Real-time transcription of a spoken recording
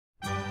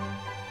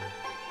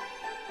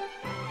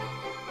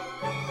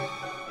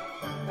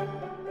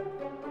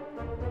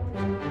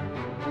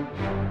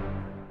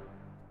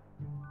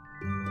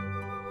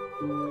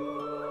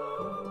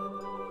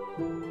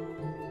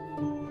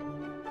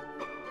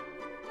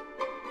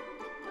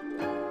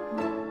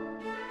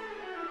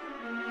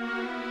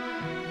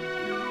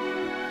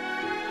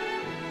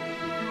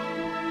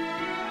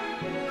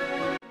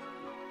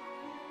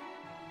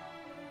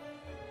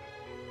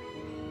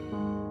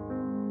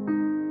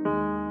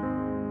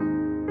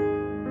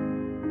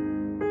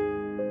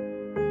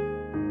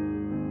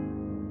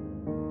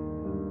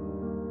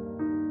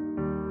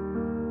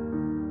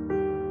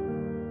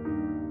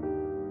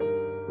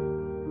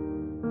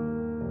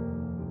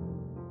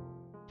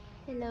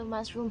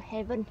mushroom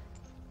heaven.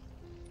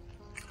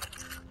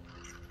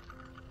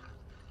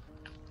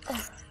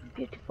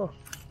 Beautiful.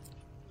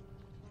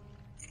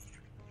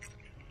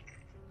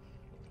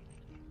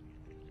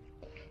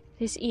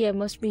 This ear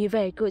must be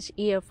very good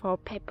ear for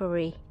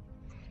peppery.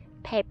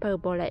 Pepper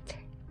bolete.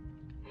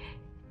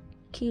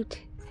 Cute.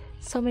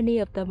 So many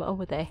of them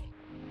over there.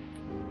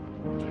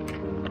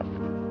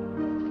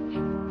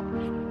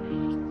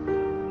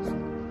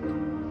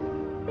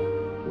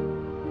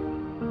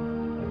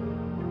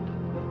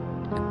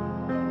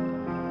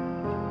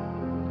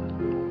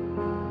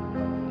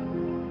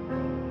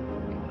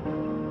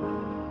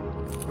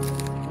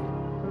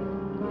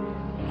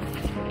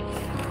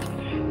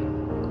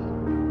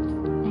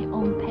 My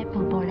own pepper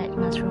bolete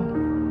mushroom.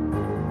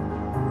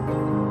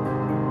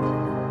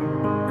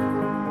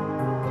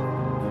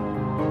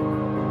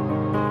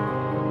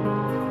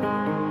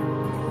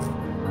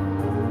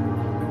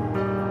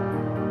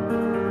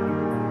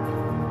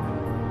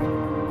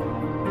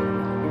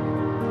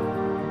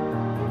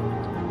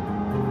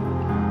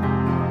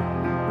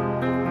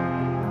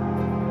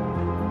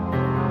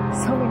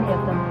 So many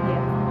of them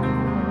here.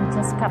 I will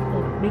just cut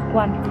the big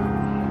one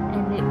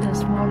and leave the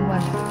small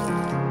one.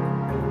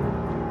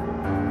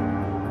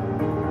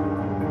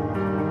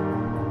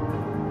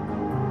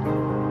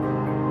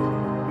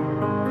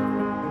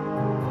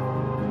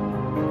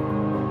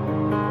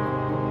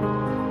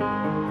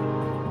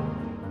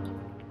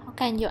 How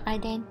can you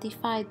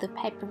identify the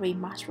peppery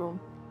mushroom?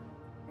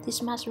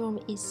 This mushroom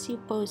is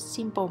super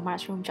simple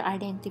mushroom to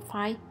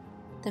identify.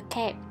 The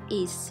cap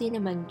is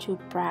cinnamon to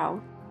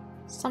brown.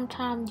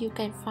 Sometimes you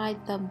can find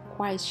them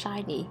quite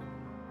shiny,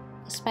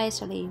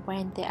 especially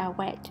when they are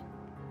wet,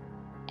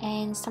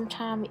 and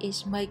sometimes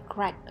it may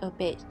crack a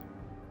bit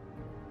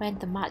when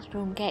the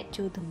mushroom gets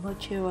to the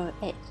mature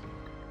edge.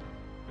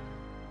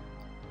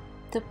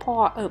 The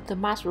pore of the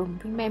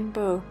mushroom,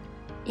 remember,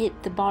 it's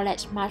the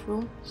bolete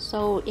mushroom,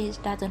 so it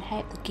doesn't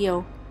have the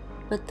gill,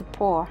 but the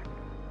pore.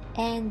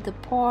 And the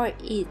pore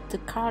is the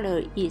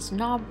color is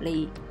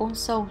normally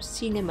also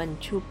cinnamon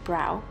to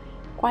brown,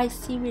 quite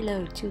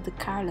similar to the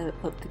color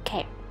of the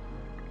cap.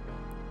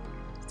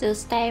 The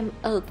stem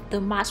of the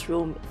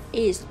mushroom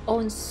is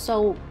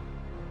also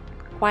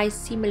quite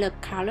similar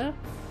color.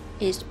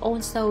 It's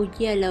also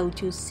yellow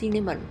to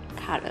cinnamon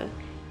color,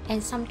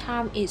 and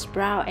sometimes it's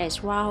brown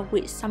as well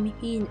with some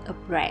hint of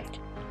red.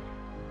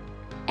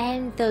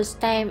 And the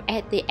stem,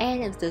 at the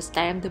end of the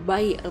stem, the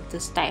base of the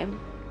stem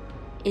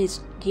is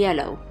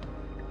yellow.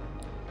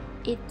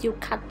 If you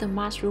cut the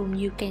mushroom,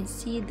 you can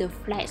see the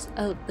flesh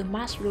of the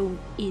mushroom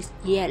is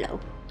yellow,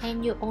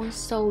 and you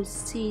also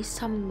see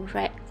some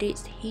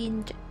reddish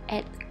hint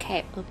at the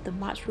cap of the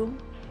mushroom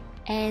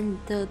and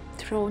the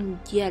tone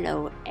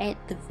yellow at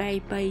the very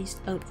base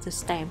of the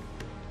stem.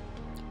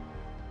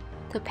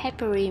 The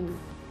peppery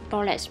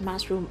bolete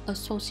mushroom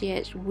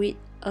associates with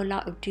a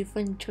lot of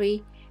different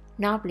trees,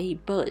 normally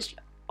birch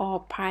or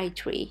pine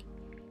tree,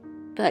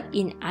 but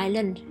in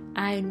Ireland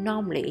I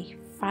normally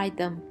find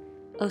them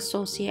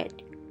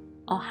associate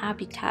or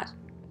habitat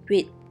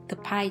with the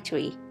pine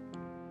tree.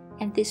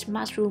 And this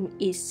mushroom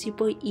is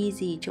super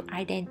easy to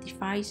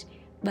identify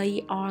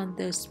based on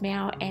the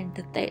smell and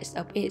the taste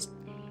of it.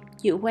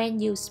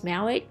 When you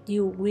smell it,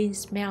 you will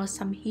smell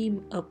some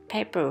hint of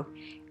pepper,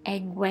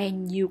 and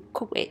when you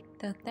cook it,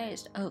 the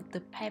taste of the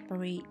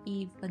peppery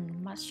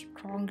even much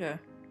stronger.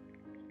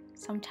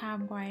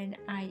 Sometimes when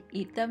I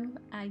eat them,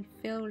 I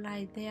feel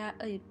like they are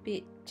a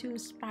bit too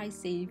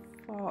spicy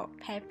for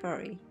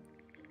peppery,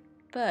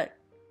 but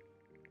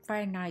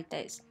very nice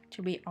taste,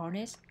 to be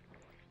honest.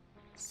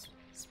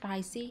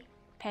 Spicy,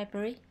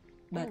 peppery,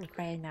 but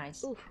very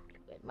nice. Ooh, look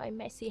at my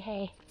messy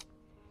hair.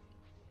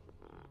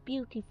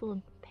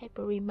 Beautiful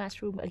peppery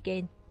mushroom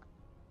again.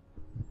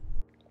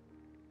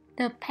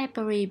 The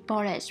peppery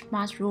bolete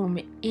mushroom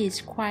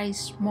is quite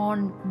small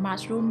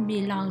mushroom,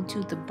 belong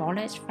to the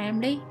bolete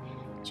family.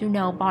 You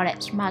know,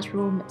 bolete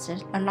mushrooms,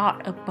 a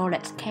lot of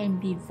boletes can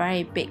be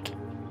very big.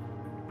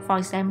 For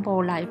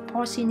example, like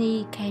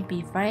porcini can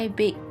be very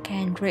big,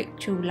 can reach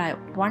to like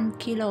 1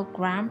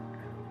 kilogram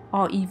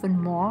or even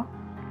more.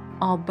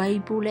 Or bay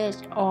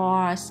bolete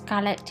or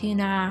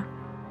scarlatina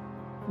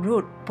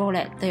root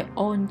bolete, they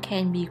all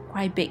can be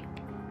quite big.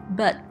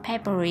 But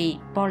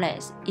peppery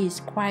bolete is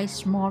quite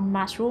small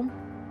mushroom.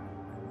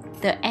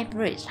 The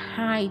average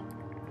height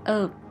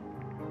of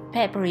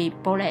peppery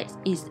bolete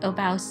is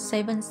about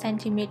 7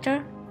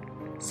 cm.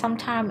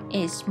 Sometimes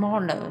it's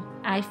smaller.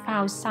 I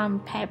found some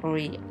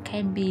peppery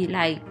can be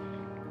like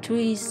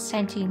 3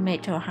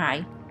 cm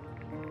high.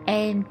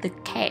 And the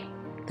cap,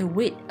 the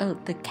width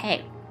of the cap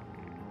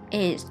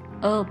is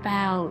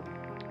about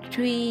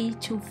 3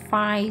 to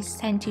 5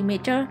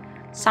 cm.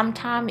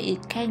 Sometimes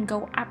it can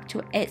go up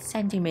to 8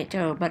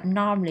 cm, but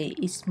normally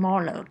it's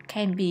smaller,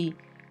 can be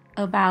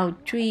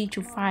about 3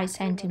 to 5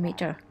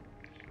 cm.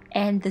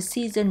 And the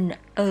season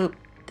of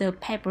the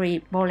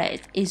peppery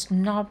bolete is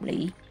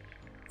normally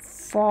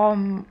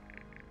from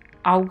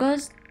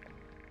August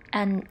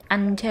and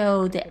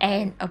until the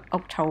end of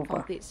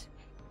October. This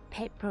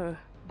pepper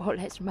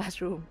bolete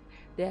mushroom,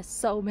 there are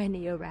so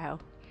many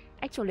around.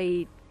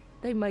 Actually,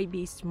 They may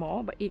be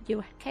small, but if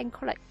you can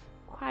collect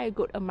quite a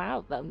good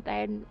amount of them,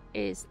 then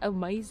it's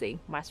amazing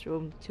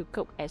mushroom to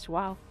cook as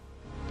well.